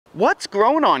What's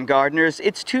growing on, gardeners?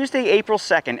 It's Tuesday, April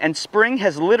 2nd, and spring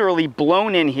has literally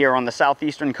blown in here on the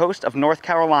southeastern coast of North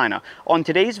Carolina. On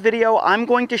today's video, I'm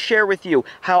going to share with you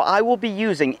how I will be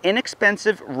using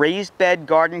inexpensive raised bed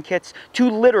garden kits to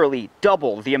literally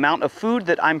double the amount of food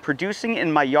that I'm producing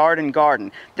in my yard and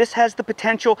garden. This has the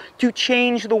potential to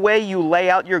change the way you lay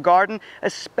out your garden,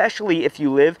 especially if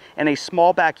you live in a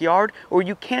small backyard or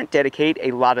you can't dedicate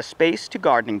a lot of space to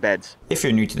gardening beds. If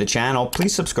you're new to the channel,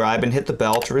 please subscribe and hit the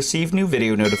bell to receive new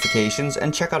video notifications,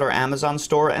 and check out our Amazon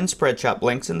store and Spreadshop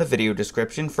links in the video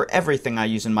description for everything I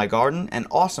use in my garden and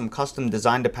awesome custom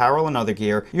designed apparel and other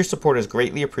gear. Your support is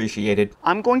greatly appreciated.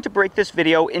 I'm going to break this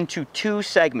video into two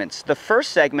segments. The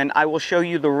first segment, I will show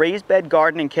you the raised bed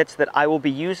gardening kits that I will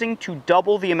be using to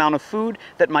double the amount of food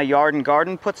that my yard and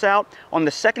garden puts out. On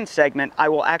the second segment, I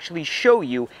will actually show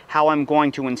you how I'm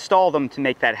going to install them to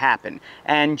make that happen.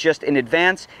 And just in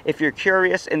advance, if you're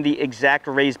curious in the exact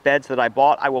raised beds that I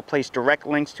bought, I will place direct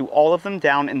links to all of them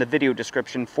down in the video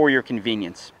description for your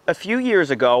convenience. A few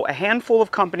years ago, a handful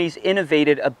of companies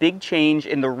innovated a big change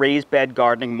in the raised bed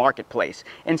gardening marketplace.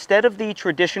 Instead of the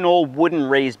traditional wooden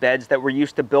raised beds that we're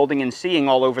used to building and seeing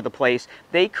all over the place,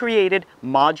 they created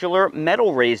modular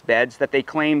metal raised beds that they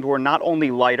claimed were not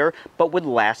only lighter, but would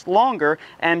last longer.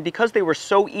 And because they were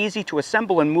so easy to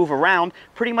assemble and move around,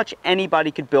 pretty much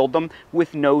anybody could build them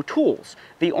with no tools.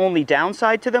 The only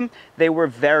downside to them, they were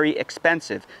very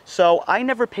expensive. So I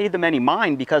never paid them any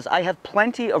mind because I have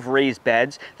plenty of raised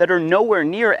beds that are nowhere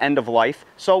near end of life,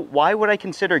 so why would I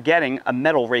consider getting a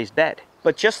metal raised bed?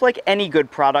 But just like any good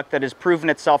product that has proven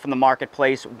itself in the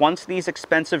marketplace, once these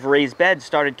expensive raised beds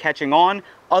started catching on,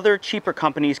 other cheaper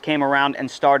companies came around and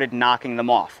started knocking them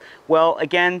off. Well,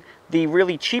 again, the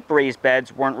really cheap raised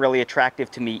beds weren't really attractive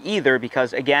to me either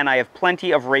because, again, I have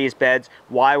plenty of raised beds.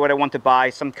 Why would I want to buy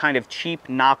some kind of cheap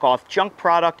knockoff junk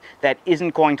product that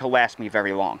isn't going to last me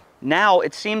very long? Now,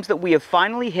 it seems that we have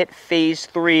finally hit phase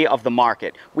 3 of the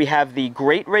market. We have the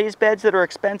great raised beds that are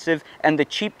expensive and the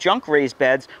cheap junk raised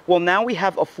beds. Well, now we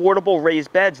have affordable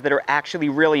raised beds that are actually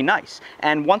really nice.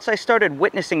 And once I started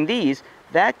witnessing these,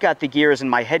 that got the gears in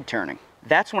my head turning.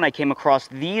 That's when I came across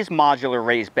these modular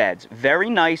raised beds. Very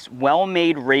nice,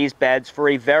 well-made raised beds for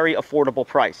a very affordable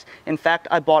price. In fact,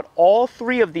 I bought all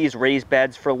 3 of these raised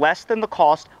beds for less than the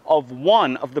cost of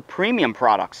one of the premium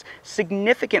products,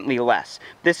 significantly less.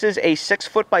 This is a 6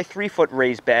 foot by 3 foot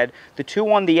raised bed. The 2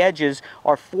 on the edges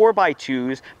are 4 by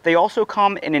 2s. They also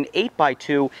come in an 8 by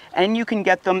 2, and you can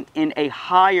get them in a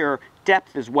higher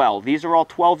depth as well. These are all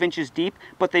 12 inches deep,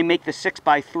 but they make the 6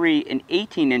 by 3 an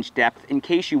 18-inch depth in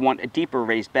case you want a deeper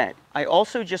raised bed. I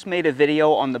also just made a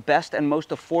video on the best and most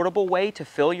affordable way to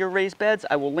fill your raised beds.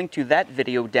 I will link to that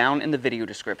video down in the video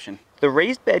description. The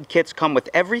raised bed kits come with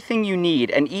everything you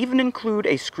need and even include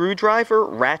a screwdriver,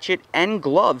 ratchet, and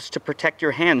gloves to protect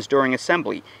your hands during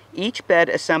assembly. Each bed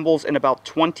assembles in about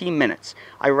 20 minutes.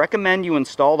 I recommend you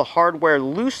install the hardware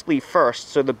loosely first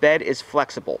so the bed is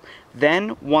flexible.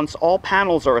 Then, once all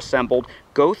panels are assembled,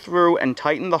 go through and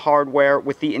tighten the hardware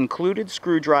with the included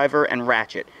screwdriver and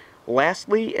ratchet.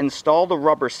 Lastly, install the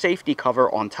rubber safety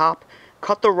cover on top.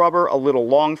 Cut the rubber a little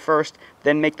long first,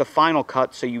 then make the final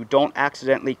cut so you don't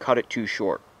accidentally cut it too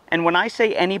short. And when I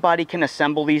say anybody can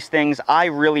assemble these things, I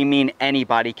really mean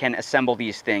anybody can assemble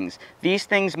these things. These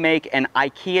things make an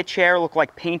IKEA chair look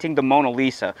like painting the Mona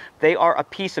Lisa. They are a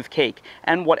piece of cake.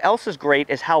 And what else is great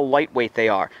is how lightweight they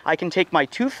are. I can take my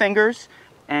 2 fingers,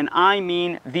 and I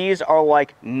mean, these are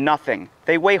like nothing.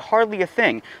 They weigh hardly a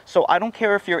thing. So I don't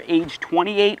care if you're age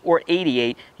 28 or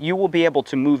 88, you will be able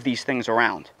to move these things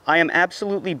around. I am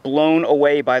absolutely blown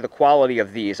away by the quality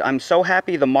of these. I'm so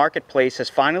happy the marketplace has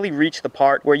finally reached the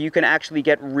part where you can actually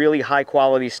get really high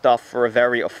quality stuff for a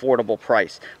very affordable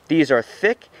price. These are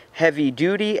thick, heavy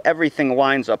duty, everything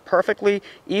lines up perfectly.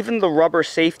 Even the rubber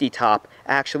safety top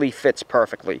actually fits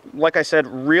perfectly. Like I said,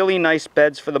 really nice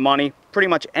beds for the money. Pretty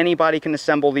much anybody can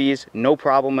assemble these, no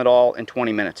problem at all, in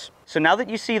 20 minutes. So now that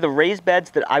you see the raised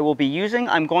beds that I will be using,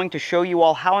 I'm going to show you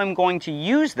all how I'm going to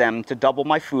use them to double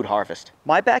my food harvest.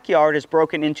 My backyard is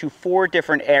broken into 4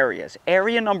 different areas.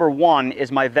 Area number 1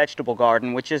 is my vegetable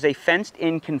garden, which is a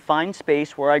fenced-in confined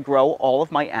space where I grow all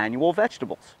of my annual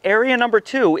vegetables. Area number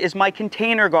 2 is my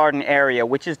container garden area,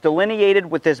 which is delineated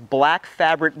with this black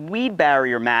fabric weed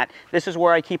barrier mat. This is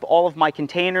where I keep all of my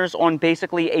containers on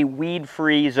basically a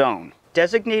weed-free zone.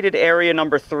 Designated area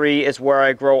number 3 is where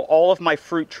I grow all of my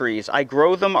fruit trees. I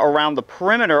grow them around the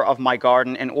perimeter of my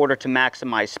garden in order to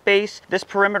maximize space. This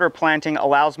perimeter planting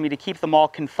allows me to keep them all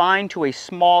confined to a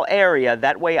small area.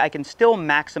 That way I can still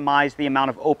maximize the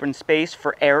amount of open space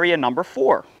for area number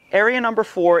 4. Area number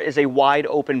 4 is a wide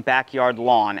open backyard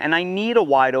lawn, and I need a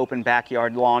wide open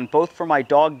backyard lawn both for my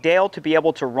dog Dale to be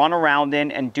able to run around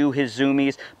in and do his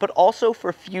zoomies, but also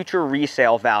for future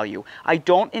resale value. I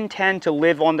don't intend to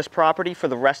live on this property for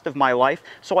the rest of my life,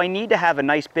 so I need to have a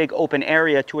nice big open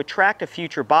area to attract a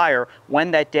future buyer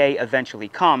when that day eventually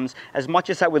comes. As much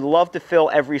as I would love to fill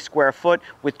every square foot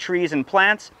with trees and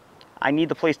plants, I need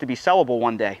the place to be sellable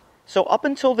one day. So up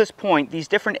until this point, these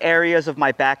different areas of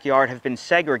my backyard have been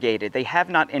segregated. They have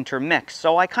not intermixed.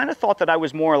 So I kind of thought that I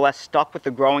was more or less stuck with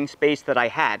the growing space that I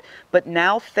had. But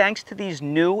now, thanks to these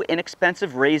new,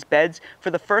 inexpensive raised beds,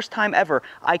 for the first time ever,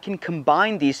 I can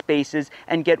combine these spaces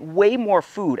and get way more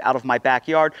food out of my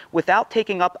backyard without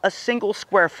taking up a single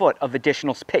square foot of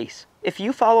additional space. If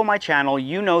you follow my channel,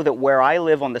 you know that where I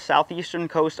live on the southeastern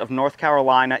coast of North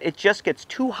Carolina, it just gets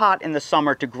too hot in the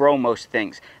summer to grow most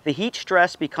things. The heat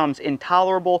stress becomes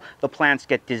intolerable, the plants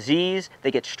get diseased, they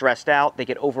get stressed out, they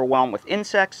get overwhelmed with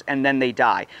insects, and then they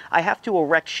die. I have to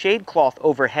erect shade cloth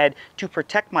overhead to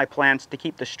protect my plants to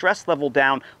keep the stress level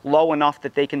down low enough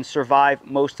that they can survive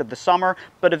most of the summer,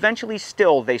 but eventually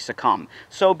still they succumb.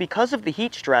 So because of the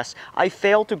heat stress, I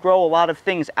fail to grow a lot of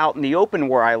things out in the open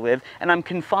where I live, and I'm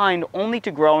confined only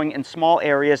to growing in small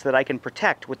areas that I can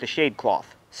protect with the shade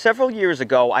cloth. Several years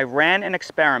ago, I ran an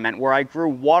experiment where I grew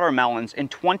watermelons in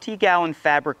 20-gallon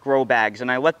fabric grow bags, and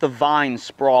I let the vines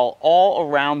sprawl all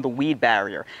around the weed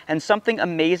barrier. And something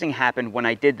amazing happened when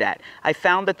I did that. I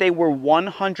found that they were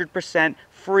 100%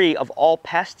 free of all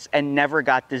pests and never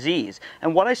got disease.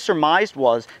 And what I surmised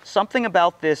was something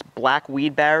about this black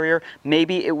weed barrier.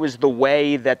 Maybe it was the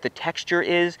way that the texture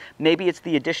is, maybe it's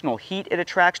the additional heat it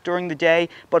attracts during the day,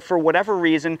 but for whatever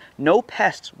reason, no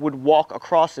pests would walk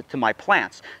across it to my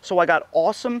plants. So I got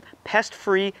awesome,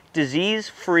 pest-free,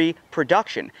 disease-free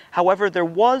production. However, there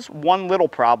was one little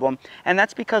problem, and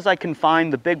that's because I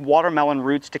confined the big watermelon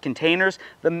roots to containers.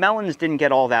 The melons didn't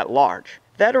get all that large.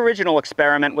 That original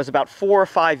experiment was about 4 or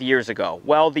 5 years ago.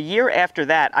 Well, the year after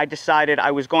that, I decided I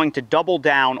was going to double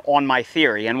down on my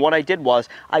theory. And what I did was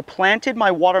I planted my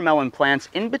watermelon plants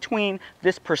in between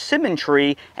this persimmon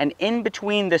tree and in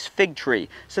between this fig tree.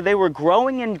 So they were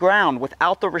growing in ground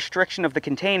without the restriction of the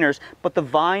containers, but the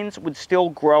vines would still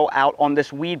grow out on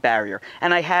this weed barrier.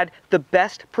 And I had the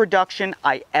best production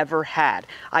I ever had.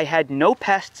 I had no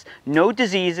pests, no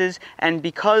diseases, and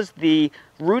because the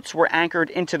roots were anchored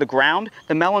into the ground,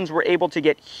 the melons were able to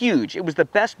get huge. It was the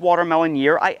best watermelon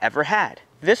year I ever had.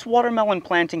 This watermelon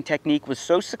planting technique was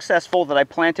so successful that I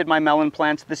planted my melon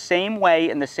plants the same way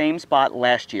in the same spot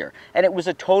last year, and it was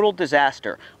a total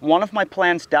disaster. One of my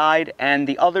plants died, and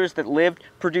the others that lived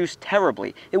produced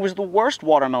terribly. It was the worst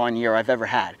watermelon year I've ever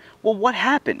had. Well, what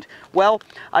happened? Well,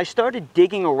 I started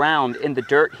digging around in the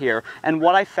dirt here, and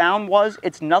what I found was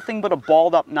it's nothing but a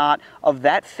balled up knot of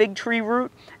that fig tree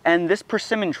root and this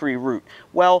persimmon tree root.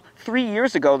 Well, 3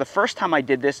 years ago, the first time I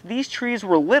did this, these trees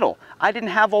were little. I didn't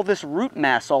have all this root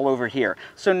mass all over here.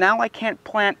 So now I can't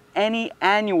plant any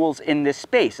annuals in this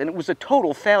space, and it was a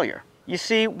total failure. You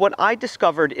see, what I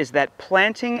discovered is that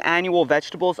planting annual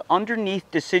vegetables underneath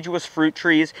deciduous fruit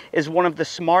trees is one of the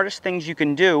smartest things you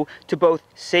can do to both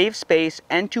save space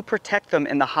and to protect them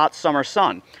in the hot summer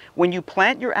sun. When you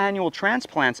plant your annual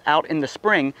transplants out in the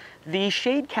spring, the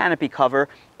shade canopy cover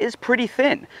is pretty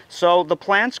thin. So the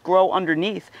plants grow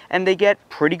underneath and they get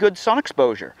pretty good sun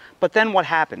exposure. But then what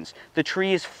happens? The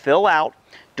trees fill out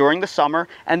during the summer,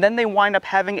 and then they wind up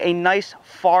having a nice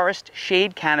forest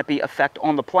shade canopy effect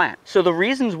on the plant. So the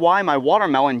reasons why my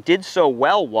watermelon did so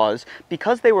well was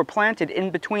because they were planted in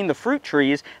between the fruit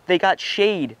trees, they got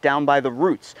shade down by the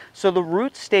roots. So the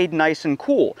roots stayed nice and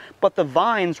cool, but the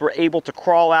vines were able to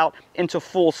crawl out into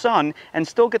full sun and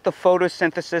still get the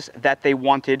photosynthesis that they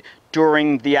wanted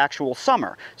during the actual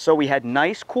summer. So we had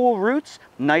nice cool roots,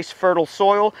 nice fertile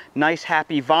soil, nice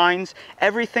happy vines.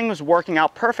 Everything was working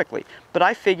out perfectly. But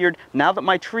I figured now that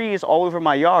my trees all over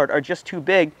my yard are just too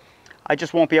big, I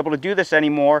just won't be able to do this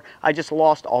anymore. I just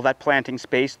lost all that planting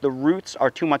space. The roots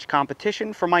are too much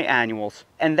competition for my annuals.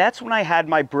 And that's when I had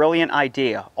my brilliant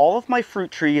idea. All of my fruit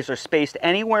trees are spaced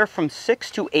anywhere from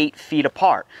 6 to 8 feet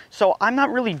apart. So I'm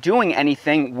not really doing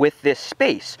anything with this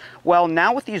space. Well,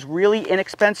 now with these really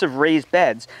inexpensive raised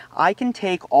beds, I can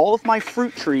take all of my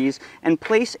fruit trees and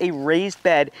place a raised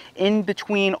bed in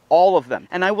between all of them.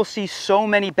 And I will see so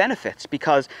many benefits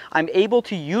because I'm able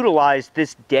to utilize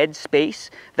this dead space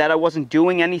that I wasn't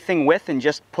doing anything with and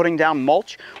just putting down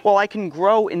mulch. Well, I can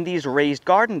grow in these raised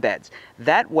garden beds.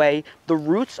 That way, the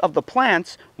roots of the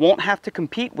plants won't have to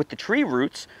compete with the tree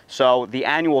roots, so the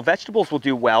annual vegetables will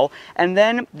do well, and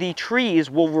then the trees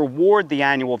will reward the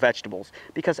annual vegetables,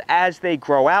 because as they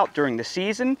grow out during the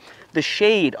season, the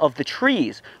shade of the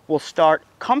trees will start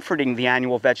comforting the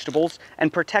annual vegetables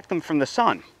and protect them from the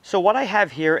sun. So what I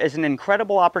have here is an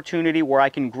incredible opportunity where I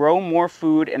can grow more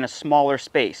food in a smaller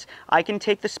space. I can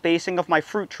take the spacing of my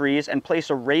fruit trees and place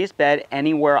a raised bed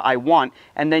anywhere I want,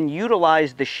 and then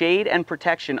utilize the shade and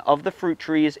protection of the fruit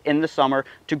trees in the summer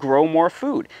to grow more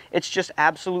food. It's just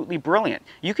absolutely brilliant.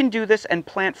 You can do this and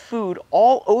plant food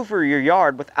all over your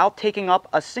yard without taking up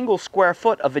a single square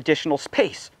foot of additional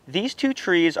space. These two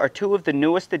trees are two of the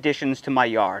newest additions to my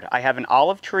yard. I have an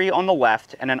olive tree on the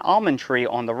left and an almond tree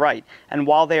on the right, and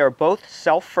while they are both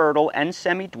self-fertile and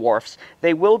semi-dwarfs,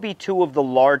 they will be two of the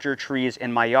larger trees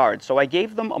in my yard, so I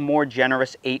gave them a more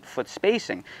generous 8-foot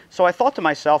spacing. So I thought to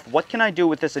myself, what can I do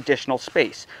with this additional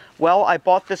space? Well, I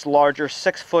bought this larger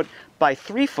 6-foot by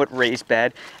 3-foot raised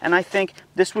bed, and I think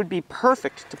this would be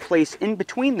perfect to place in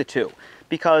between the two.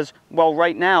 Because, well,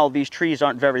 right now these trees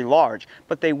aren't very large,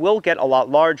 but they will get a lot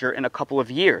larger in a couple of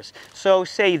years. So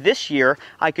say this year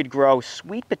I could grow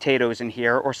sweet potatoes in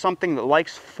here, or something that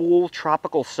likes full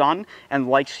tropical sun and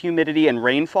likes humidity and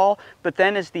rainfall. But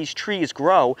then as these trees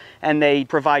grow and they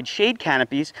provide shade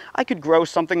canopies, I could grow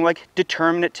something like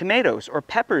determinate tomatoes or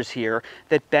peppers here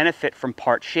that benefit from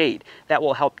part shade. That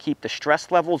will help keep the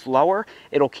stress levels lower,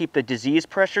 it'll keep the disease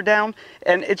pressure down,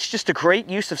 and it's just a great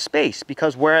use of space,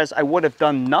 because whereas I would have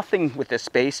done nothing with this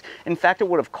space, in fact it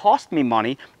would have cost me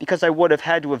money because I would have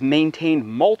had to have maintained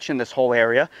mulch in this whole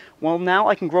area, well, now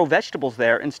I can grow vegetables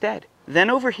there instead.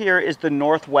 Then over here is the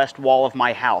northwest wall of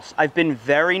my house. I've been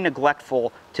very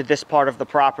neglectful to this part of the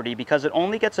property because it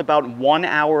only gets about 1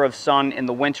 hour of sun in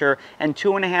the winter and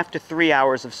 2.5 to 3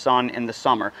 hours of sun in the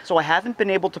summer. So I haven't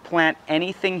been able to plant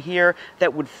anything here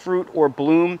that would fruit or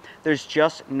bloom. There's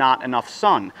just not enough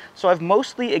sun. So I've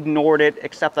mostly ignored it,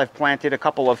 except I've planted a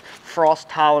couple of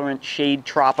frost-tolerant shade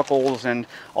tropicals, and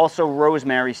also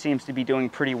rosemary seems to be doing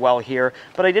pretty well here,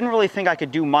 but I didn't really think I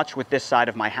could do much with this side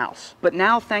of my house. But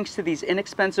now, thanks to these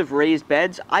inexpensive raised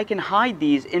beds, I can hide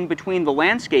these in between the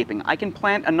landscaping. I can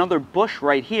plant another bush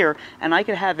right here, and I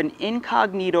could have an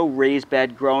incognito raised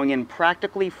bed growing in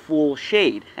practically full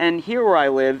shade. And here where I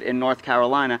live in North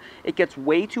Carolina, it gets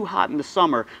way too hot in the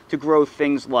summer to grow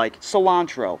things like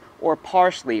cilantro or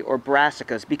parsley or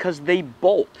brassicas because they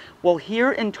bolt. Well,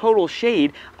 here in total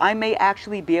shade, I may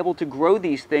actually be able to grow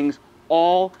these things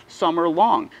all summer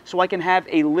long. So I can have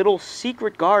a little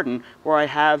secret garden where I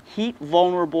have heat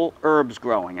vulnerable herbs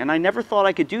growing. And I never thought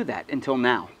I could do that until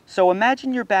now. So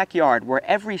imagine your backyard where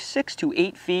every 6 to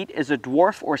 8 feet is a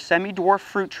dwarf or semi-dwarf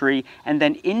fruit tree, and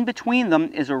then in between them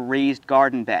is a raised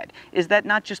garden bed. Is that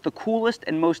not just the coolest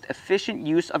and most efficient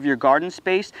use of your garden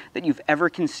space that you've ever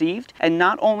conceived? And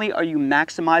not only are you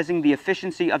maximizing the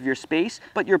efficiency of your space,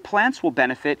 but your plants will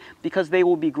benefit because they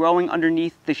will be growing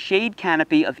underneath the shade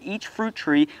canopy of each fruit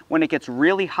tree when it gets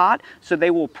really hot, so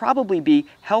they will probably be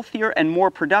healthier and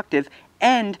more productive.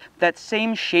 And that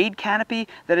same shade canopy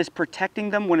that is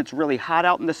protecting them when it's really hot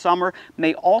out in the summer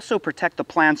may also protect the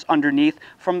plants underneath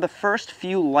from the first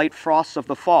few light frosts of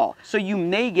the fall. So you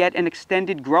may get an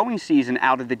extended growing season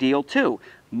out of the deal too.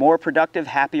 More productive,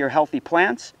 happier, healthy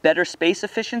plants, better space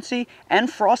efficiency, and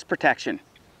frost protection.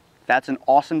 That's an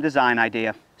awesome design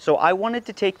idea. So I wanted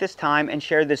to take this time and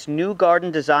share this new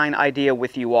garden design idea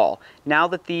with you all. Now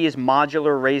that these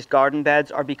modular raised garden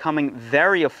beds are becoming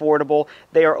very affordable,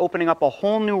 they are opening up a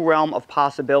whole new realm of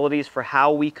possibilities for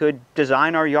how we could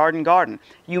design our yard and garden.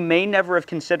 You may never have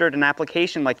considered an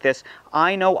application like this.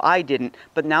 I know I didn't,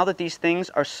 but now that these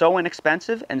things are so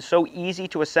inexpensive and so easy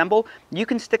to assemble, you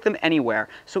can stick them anywhere.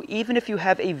 So even if you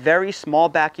have a very small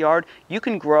backyard, you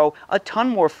can grow a ton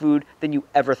more food than you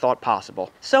ever thought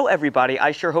possible. So everybody,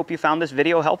 I sure hope you found this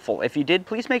video helpful. If you did,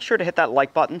 please make sure to hit that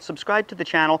like button, subscribe to the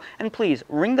channel, and please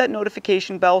ring that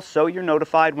notification bell so you're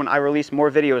notified when I release more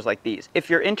videos like these. If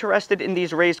you're interested in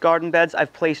these raised garden beds,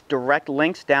 I've placed direct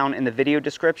links down in the video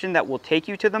description that will take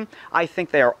you to them. I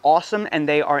think they are awesome and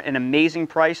they are an amazing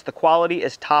price. The quality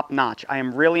is top notch. I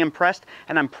am really impressed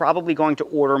and I'm probably going to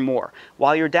order more.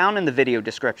 While you're down in the video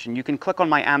description, you can click on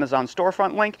my Amazon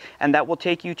storefront link and that will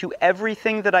take you to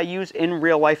everything that I use in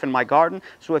real life in my garden.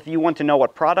 So if you want to know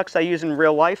what products I use in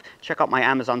real life, check out my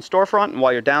Amazon storefront, and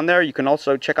while you're down there, you can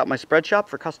also check out my spread shop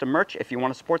for custom merch if you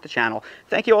want to support the channel.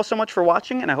 Thank you all so much for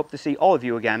watching, and I hope to see all of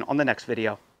you again on the next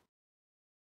video.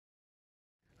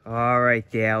 Alright,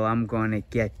 Dale, I'm gonna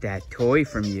get that toy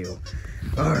from you.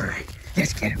 Alright,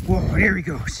 let's get it. Whoa, there he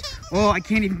goes. Oh, I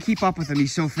can't even keep up with him,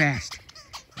 he's so fast.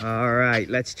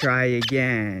 Alright, let's try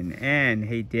again. And,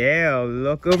 hey, Dale,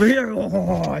 look over here.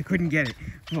 Oh, I couldn't get it.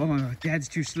 Oh, Dad's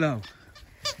too slow.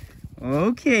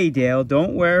 Okay, Dale,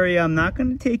 don't worry. I'm not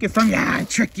going to take it from you. I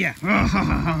tricked you.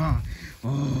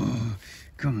 Oh,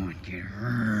 Come on, kid.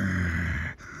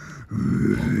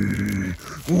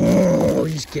 Oh,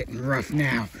 he's getting rough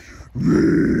now.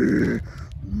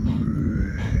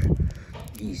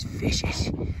 He's vicious.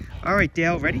 All right,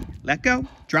 Dale, ready? Let go.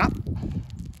 Drop.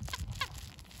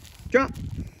 Drop.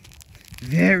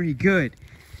 Very good.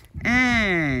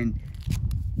 And...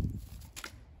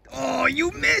 oh,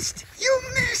 you missed! You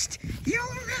missed! You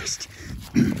missed!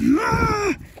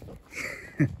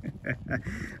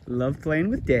 Love playing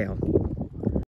with Dale.